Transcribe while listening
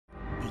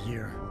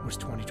year was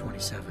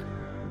 2027.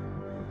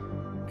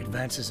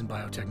 Advances in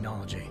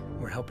biotechnology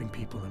were helping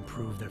people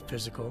improve their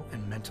physical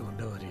and mental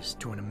abilities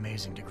to an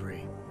amazing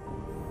degree.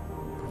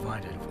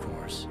 Provided, of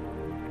course,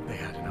 they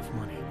had enough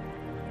money.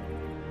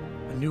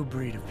 A new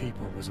breed of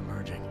people was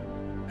emerging,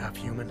 half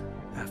human,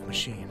 half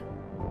machine.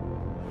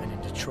 And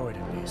in Detroit,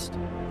 at least,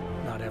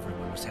 not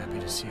everyone was happy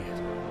to see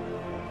it.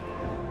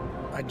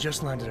 I'd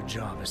just landed a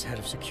job as head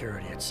of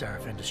security at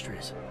Sarif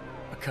Industries,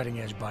 a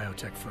cutting-edge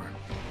biotech firm.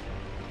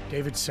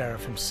 David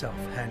Sarif himself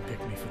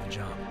handpicked me for the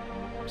job,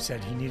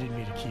 said he needed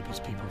me to keep his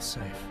people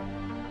safe.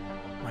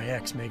 My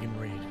ex, Megan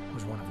Reed,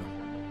 was one of them.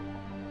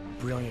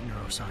 Brilliant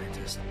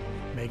neuroscientist,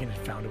 Megan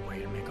had found a way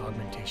to make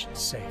augmentations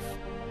safe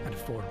and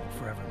affordable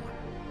for everyone.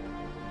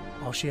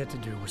 All she had to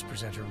do was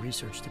present her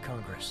research to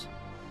Congress.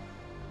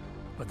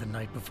 But the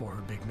night before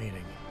her big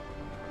meeting,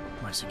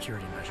 my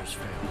security measures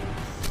failed.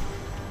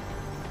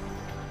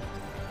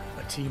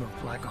 A team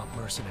of Black Op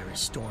mercenaries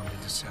stormed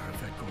into Sarif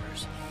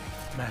headquarters,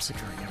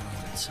 massacring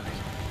everyone in sight.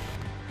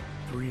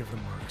 3 of the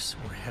mercs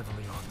were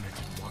heavily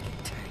augmented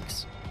walking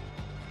tanks.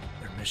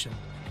 Their mission?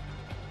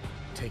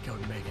 Take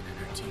out Megan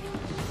and her team.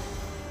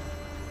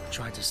 I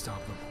tried to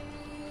stop them,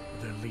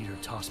 but their leader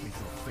tossed me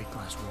through a plate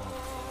glass wall.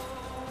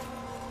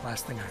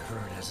 Last thing I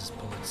heard as his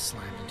bullets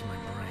slammed into my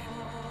brain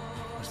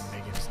was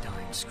Megan's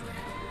dying scream.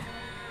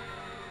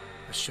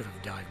 I should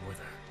have died with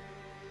her.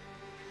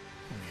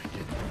 Only I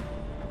didn't.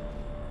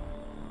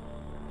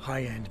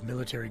 High-end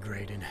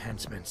military-grade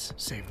enhancements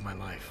saved my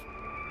life.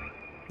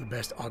 The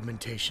best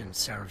augmentations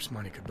Sarif's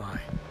money could buy.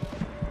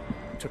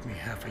 It took me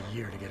half a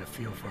year to get a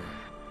feel for her.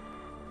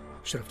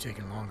 Should have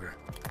taken longer.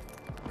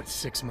 But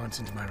 6 months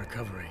into my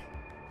recovery,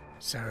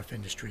 Sarif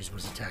Industries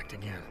was attacked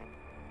again.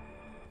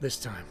 This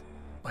time,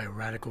 by a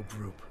radical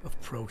group of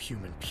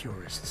pro-human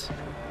purists.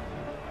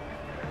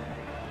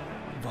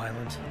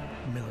 Violent,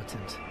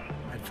 militant,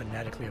 and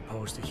fanatically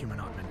opposed to human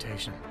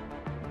augmentation.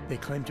 They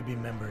claimed to be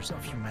members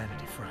of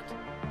Humanity Front,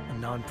 a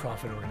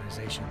non-profit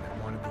organization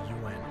that wanted the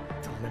UN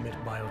to limit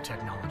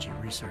biotechnology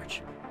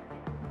research.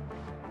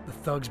 The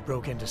thugs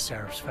broke into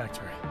Sarif's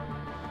factory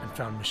and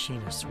found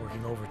machinists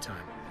working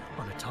overtime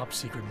on a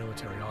top-secret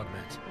military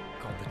augment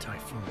called the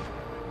Typhoon.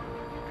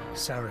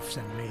 Sarif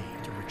sent me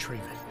to retrieve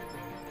it,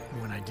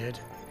 and when I did,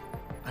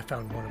 I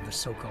found one of the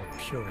so-called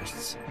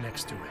purists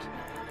next to it,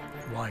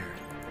 wired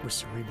with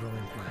cerebral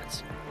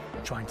implants,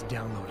 trying to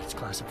download its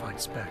classified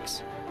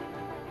specs.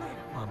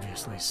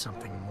 Obviously,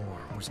 something more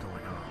was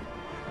going on.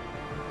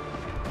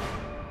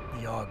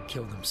 The Aug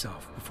killed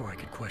himself before I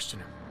could question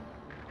him.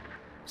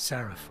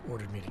 Sarif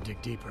ordered me to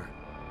dig deeper,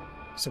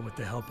 so with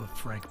the help of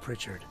Frank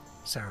Pritchard,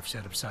 Sarif's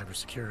head of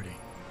cybersecurity,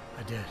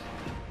 I did.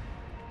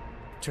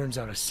 Turns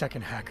out a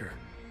second hacker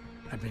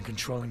had been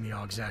controlling the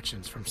Aug's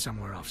actions from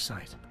somewhere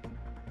off-site.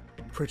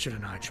 Pritchard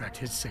and I tracked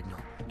his signal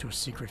to a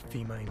secret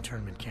FEMA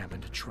internment camp in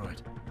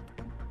Detroit.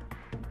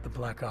 The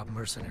Black Op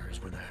mercenaries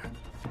were there.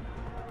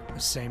 The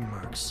same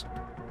mercs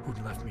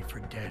who'd left me for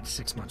dead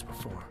 6 months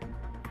before.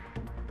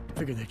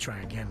 Figured they'd try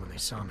again when they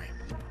saw me.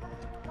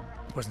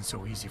 It wasn't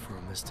so easy for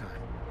them this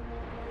time.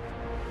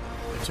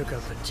 I took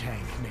out the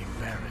tank named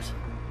Barrett,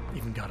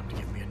 even got him to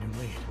give me a new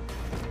lead.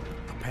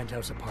 A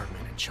penthouse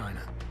apartment in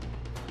China.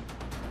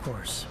 Of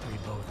course, we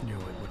both knew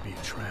it would be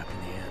a trap in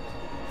the end.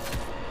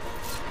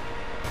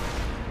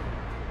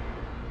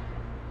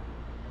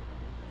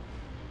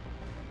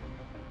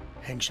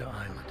 Hengsha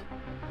Island,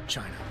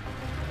 China.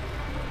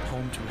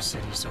 Home to a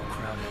city so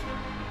crowded,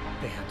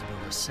 they had to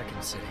build a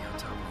second city on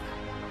top of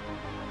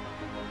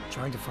it.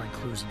 Trying to find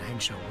clues in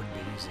Hengsha wouldn't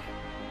be easy.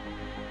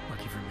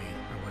 Lucky for me,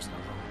 I wasn't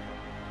alone.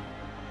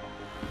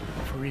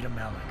 Farida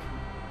Malik,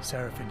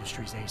 Sarif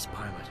Industries' ace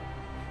pilot,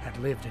 had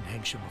lived in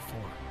Hengsha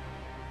before.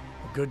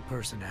 A good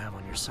person to have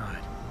on your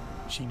side.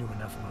 She knew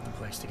enough about the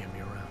place to get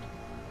me around.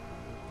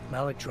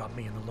 Malik dropped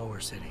me in the lower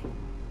city,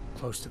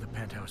 close to the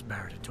penthouse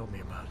Barrett had told me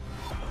about.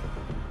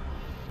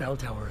 Bell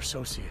Tower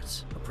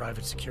Associates, a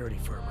private security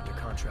firm under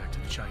contract to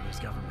the Chinese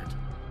government,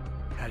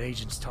 had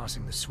agents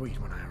tossing the suite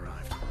when I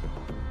arrived.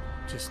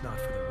 Just not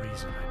for the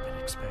reason I'd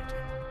been expecting.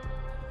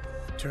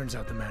 Turns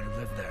out the man who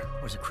lived there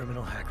was a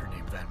criminal hacker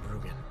named Van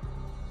Bruggen.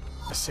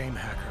 The same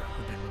hacker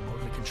who'd been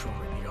remotely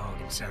controlling the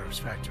Aug in Sarif's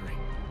factory.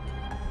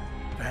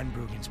 Van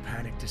Bruggen's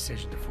panicked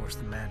decision to force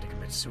the man to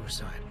commit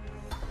suicide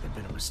had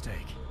been a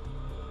mistake.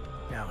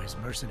 Now his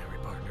mercenary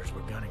partners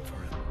were gunning for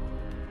him,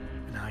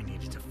 and I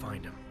needed to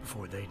find him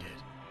before they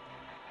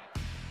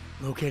did.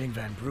 Locating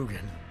Van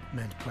Bruggen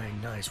meant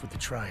playing nice with the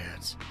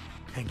Triads,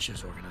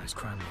 Hengsha's organized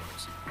crime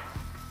lords.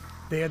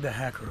 They had the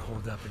hacker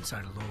holed up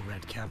inside a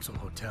low-rent capsule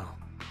hotel.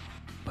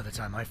 By the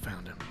time I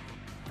found him,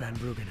 Van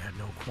Bruggen had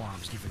no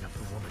qualms giving up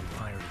the woman who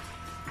hired him.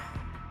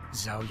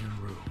 Zhao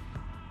Yunru,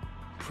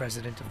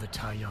 president of the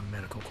Taiyang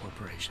Medical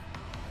Corporation.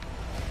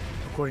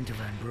 According to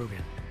Van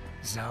Bruggen,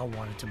 Zhao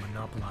wanted to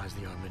monopolize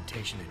the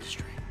augmentation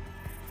industry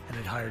and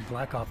had hired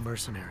Black Op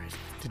mercenaries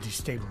to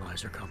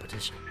destabilize her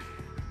competition.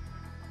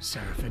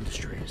 Sarif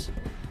Industries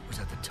was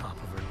at the top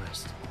of her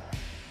list.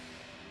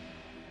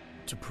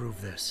 To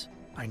prove this,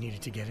 I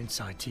needed to get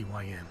inside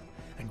TYM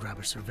and grab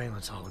a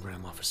surveillance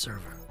hologram off a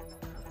server.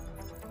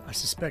 I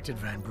suspected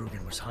Van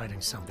Bruggen was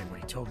hiding something when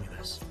he told me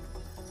this,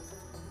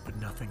 but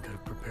nothing could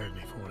have prepared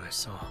me for what I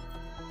saw.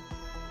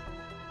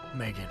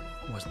 Megan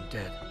wasn't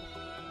dead.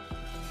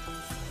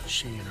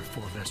 She and her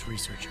 4 best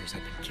researchers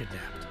had been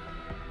kidnapped,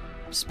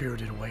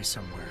 spirited away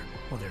somewhere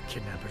while their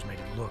kidnappers made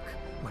it look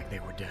like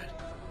they were dead.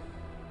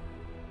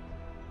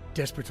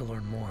 Desperate to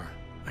learn more,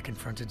 I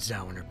confronted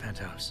Zhao in her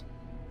penthouse.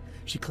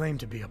 She claimed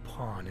to be a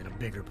pawn in a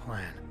bigger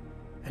plan,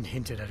 and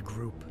hinted at a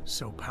group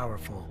so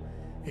powerful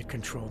it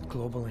controlled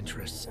global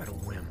interests at a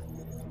whim.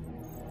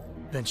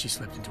 Then she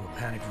slipped into a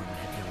panic room and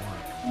hit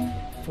the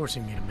alarm,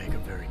 forcing me to make a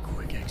very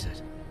quick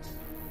exit.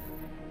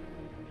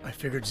 I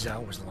figured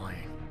Zhao was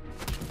lying,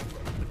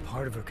 but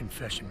part of her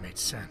confession made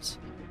sense.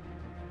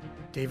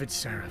 David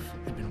Sarif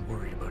had been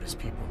worried about his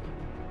people.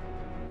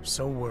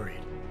 So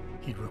worried,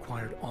 he'd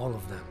required all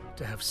of them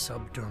to have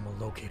subdermal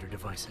locator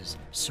devices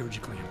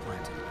surgically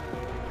implanted.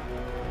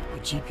 The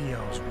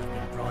GPOs would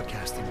have been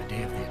broadcasting the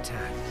day of the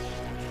attack.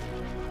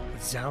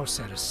 But Zhao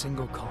said a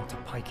single call to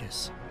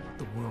Picus,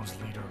 the world's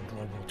leader in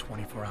global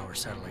 24-hour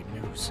satellite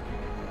news,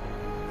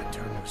 had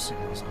turned those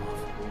signals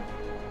off.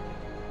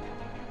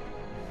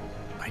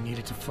 I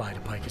needed to fly to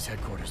Picus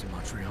headquarters in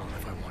Montreal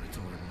if I wanted to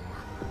learn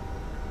more.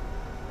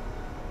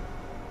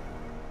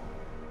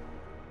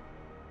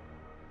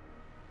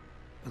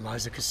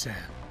 Eliza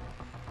Cassan,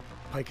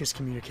 Picus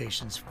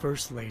Communications'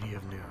 First Lady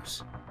of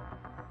News.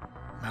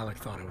 Malik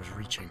thought I was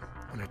reaching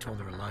when I told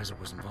her Eliza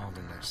was involved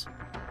in this.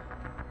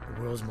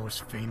 The world's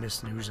most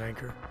famous news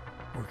anchor,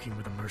 working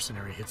with a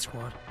mercenary hit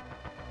squad.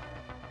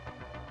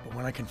 But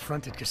when I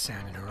confronted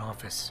Cassan in her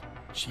office,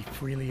 she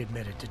freely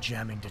admitted to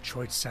jamming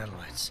Detroit's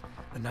satellites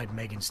the night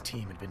Megan's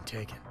team had been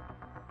taken.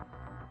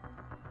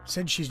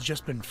 Said she's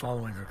just been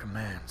following her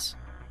commands.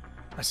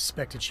 I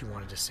suspected she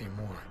wanted to say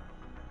more.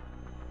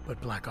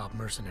 But Black Op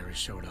mercenaries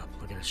showed up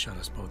looking to shut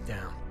us both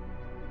down.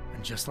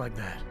 And just like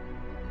that,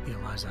 the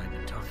Eliza I'd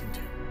been talking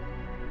to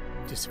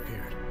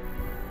disappeared.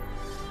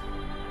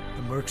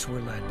 The Mercs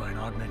were led by an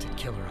augmented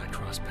killer I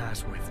crossed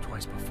paths with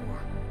twice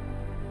before,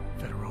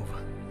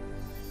 Fedorova,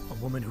 a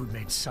woman who'd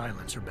made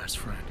silence her best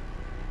friend.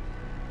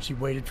 She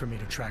waited for me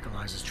to track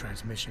Eliza's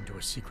transmission to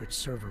a secret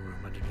server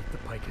room underneath the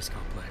Picus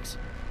complex,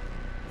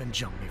 then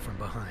jumped me from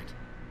behind.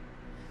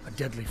 A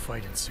deadly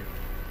fight ensued.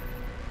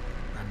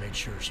 I made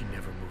sure she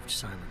never moved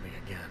silently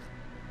again.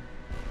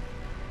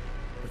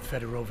 With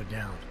Fedorova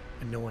down,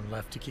 and no one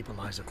left to keep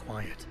Eliza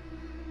quiet,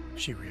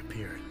 she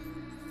reappeared.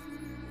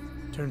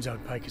 Turns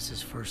out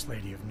Picus's First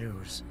Lady of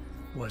News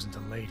wasn't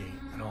a lady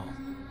at all.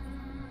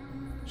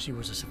 She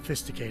was a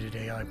sophisticated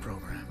AI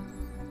program,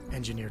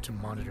 engineered to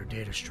monitor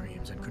data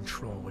streams and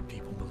control what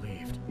people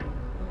believed.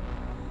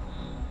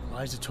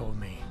 Eliza told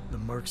me the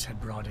Mercs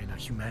had brought in a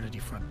Humanity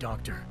Front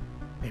doctor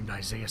named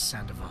Isaiah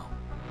Sandoval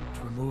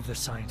to remove the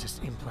scientist's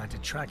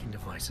implanted tracking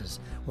devices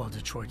while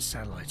Detroit's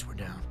satellites were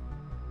down.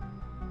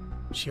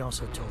 She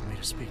also told me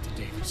to speak to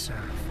David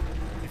Sarif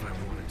if I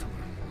wanted to learn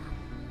more.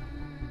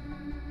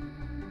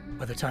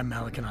 By the time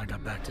Malik and I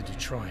got back to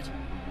Detroit,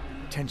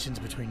 tensions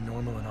between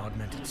normal and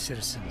augmented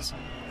citizens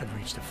had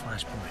reached a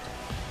flashpoint.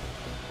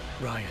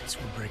 Riots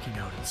were breaking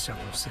out in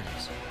several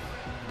cities,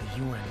 and the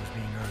UN was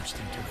being urged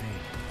to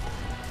intervene.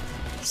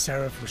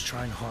 Sarif was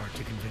trying hard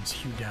to convince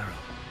Hugh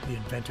Darrow, the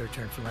inventor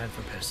turned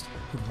philanthropist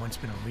who'd once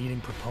been a leading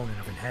proponent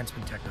of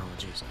enhancement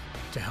technologies,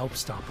 to help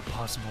stop a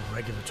possible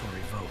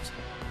regulatory vote.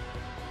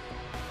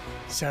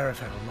 Sarif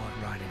had a lot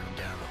riding on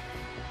Darrow.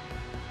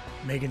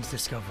 Megan's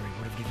discovery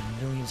would have given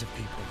millions of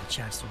people the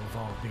chance to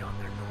evolve beyond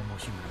their normal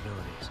human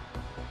abilities,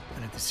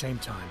 and at the same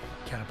time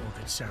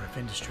catapulted Sarif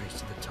Industries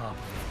to the top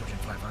of the Fortune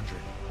 500.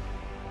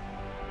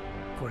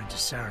 According to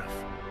Sarif,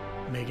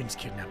 Megan's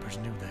kidnappers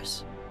knew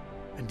this,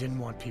 and didn't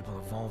want people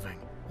evolving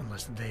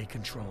unless they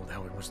controlled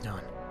how it was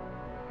done.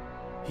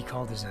 He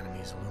called his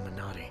enemies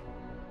Illuminati,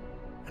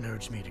 and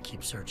urged me to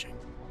keep searching.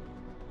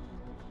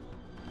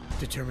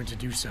 Determined to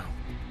do so,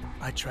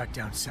 I tracked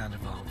down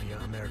Sandoval via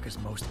America's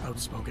most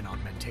outspoken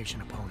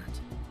augmentation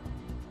opponent,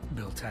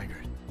 Bill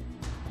Taggart,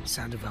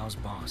 Sandoval's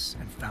boss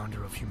and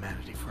founder of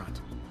Humanity Front.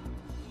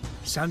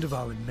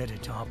 Sandoval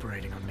admitted to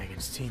operating on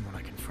Megan's team when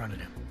I confronted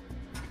him,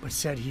 but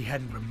said he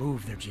hadn't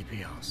removed their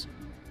GPLs.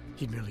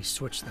 He'd merely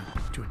switched them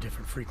to a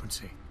different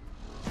frequency.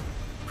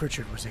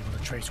 Pritchard was able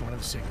to trace one of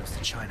the signals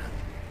to China.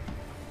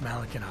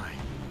 Malik and I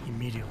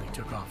immediately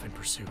took off in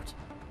pursuit.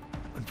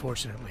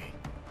 Unfortunately,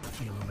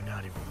 the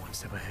Illuminati were one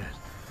step ahead.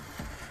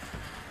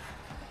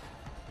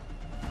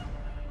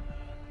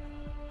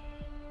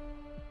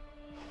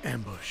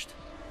 Ambushed.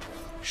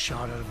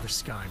 Shot out of the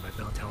sky by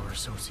Bell Tower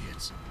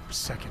Associates,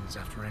 seconds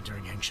after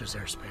entering Hengsha's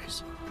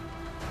airspace.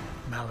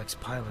 Malik's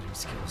piloting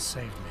skills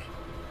saved me.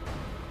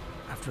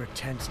 After a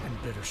tense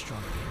and bitter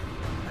struggle,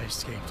 I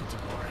escaped into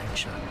Lower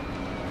Hengsha.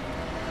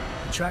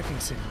 The tracking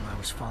signal I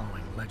was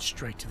following led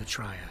straight to the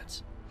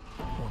Triads,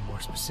 or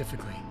more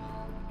specifically,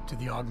 to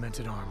the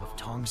augmented arm of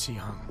Tong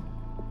Si-hung,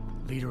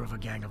 leader of a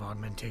gang of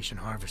augmentation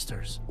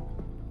harvesters.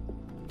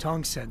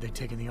 Tong said they'd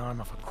taken the arm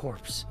off a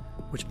corpse,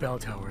 which Bell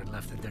Tower had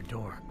left at their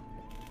door,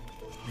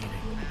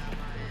 meaning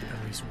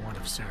at least one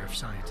of Sarif's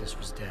scientists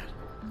was dead.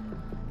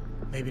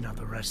 Maybe not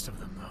the rest of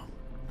them,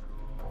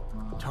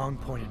 though. Tong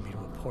pointed me to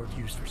a port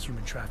used for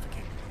human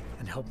trafficking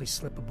and helped me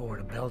slip aboard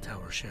a bell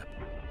tower ship.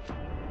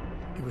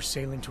 We were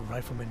sailing to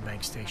Rifleman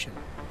Bank Station,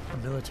 a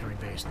military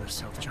base in the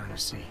South China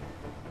Sea.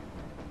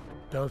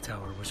 Bell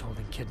Tower was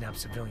holding kidnapped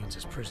civilians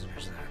as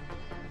prisoners there,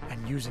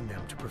 and using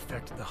them to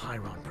perfect the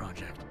Hyron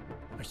Project,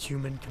 a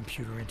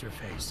human-computer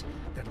interface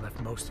that left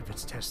most of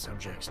its test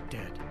subjects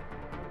dead.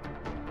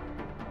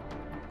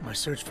 My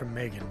search for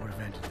Megan would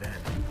have ended then,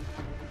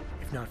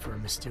 if not for a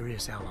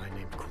mysterious ally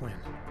named Quinn.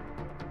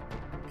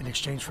 In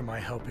exchange for my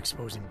help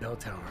exposing Bell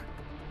Tower,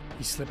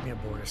 he slipped me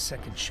aboard a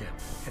second ship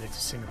headed to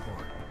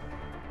Singapore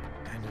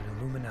and an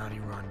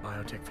Illuminati-run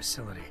biotech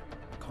facility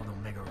called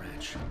Omega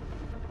Ranch.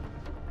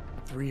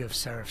 3 of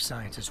Seraph's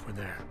scientists were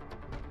there,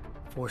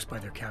 forced by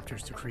their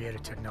captors to create a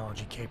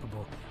technology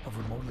capable of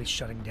remotely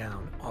shutting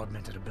down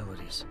augmented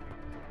abilities.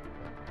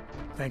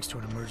 Thanks to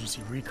an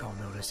emergency recall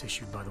notice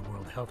issued by the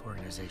World Health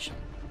Organization,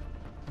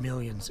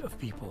 millions of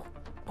people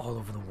all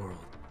over the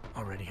world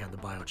already had the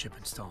biochip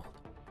installed.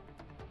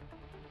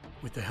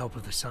 With the help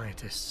of the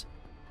scientists,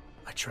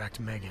 I tracked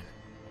Megan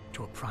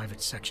to a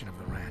private section of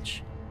the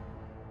ranch.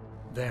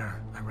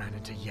 There, I ran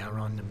into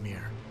Yaron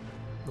Namir,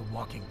 the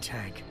walking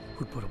tank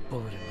who'd put a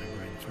bullet in my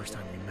brain the first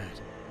time we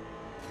met.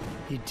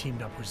 He'd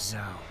teamed up with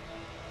Zhao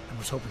and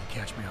was hoping to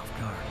catch me off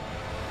guard.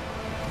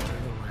 Their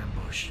little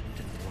ambush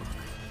didn't work.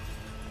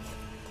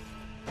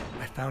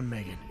 I found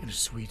Megan in a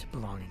suite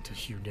belonging to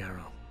Hugh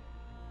Darrow,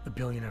 the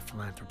billionaire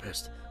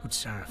philanthropist who'd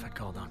Seraph had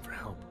called on for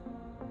help.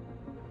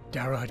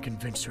 Darrow had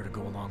convinced her to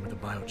go along with the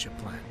biochip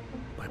plan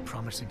by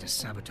promising to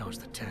sabotage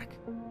the tech.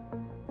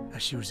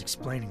 As she was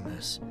explaining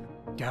this,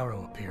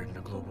 Darrow appeared in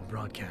a global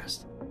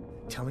broadcast,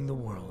 telling the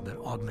world that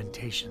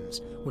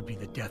augmentations would be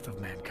the death of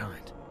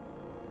mankind.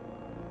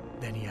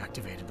 Then he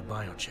activated the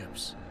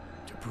biochips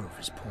to prove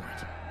his point.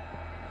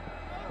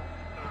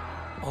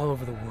 All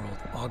over the world,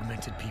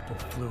 augmented people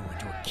flew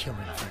into a killing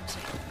frenzy.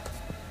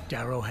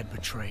 Darrow had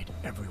betrayed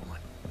everyone,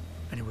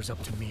 and it was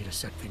up to me to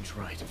set things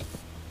right.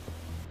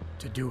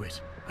 To do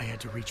it, I had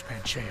to reach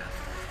Panchaea,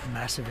 a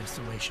massive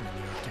installation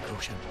in the Arctic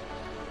Ocean.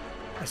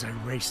 As I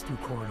raced through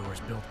corridors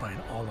built by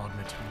an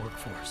all-augmented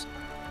workforce,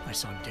 I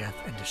saw death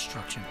and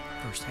destruction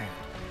firsthand.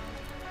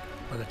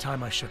 By the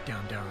time I shut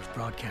down Darrow's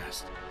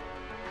broadcast,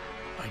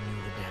 I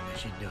knew the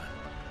damage he'd done.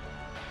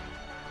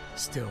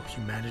 Still,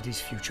 humanity's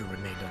future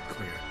remained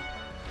unclear.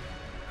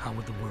 How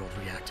would the world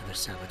react to this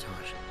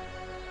sabotage?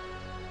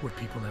 Would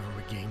people ever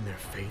regain their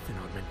faith in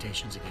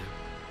augmentations again?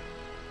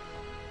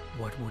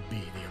 What would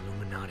be the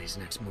Illuminati's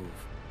next move?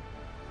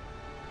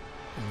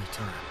 Only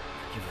time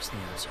could give us the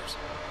answers.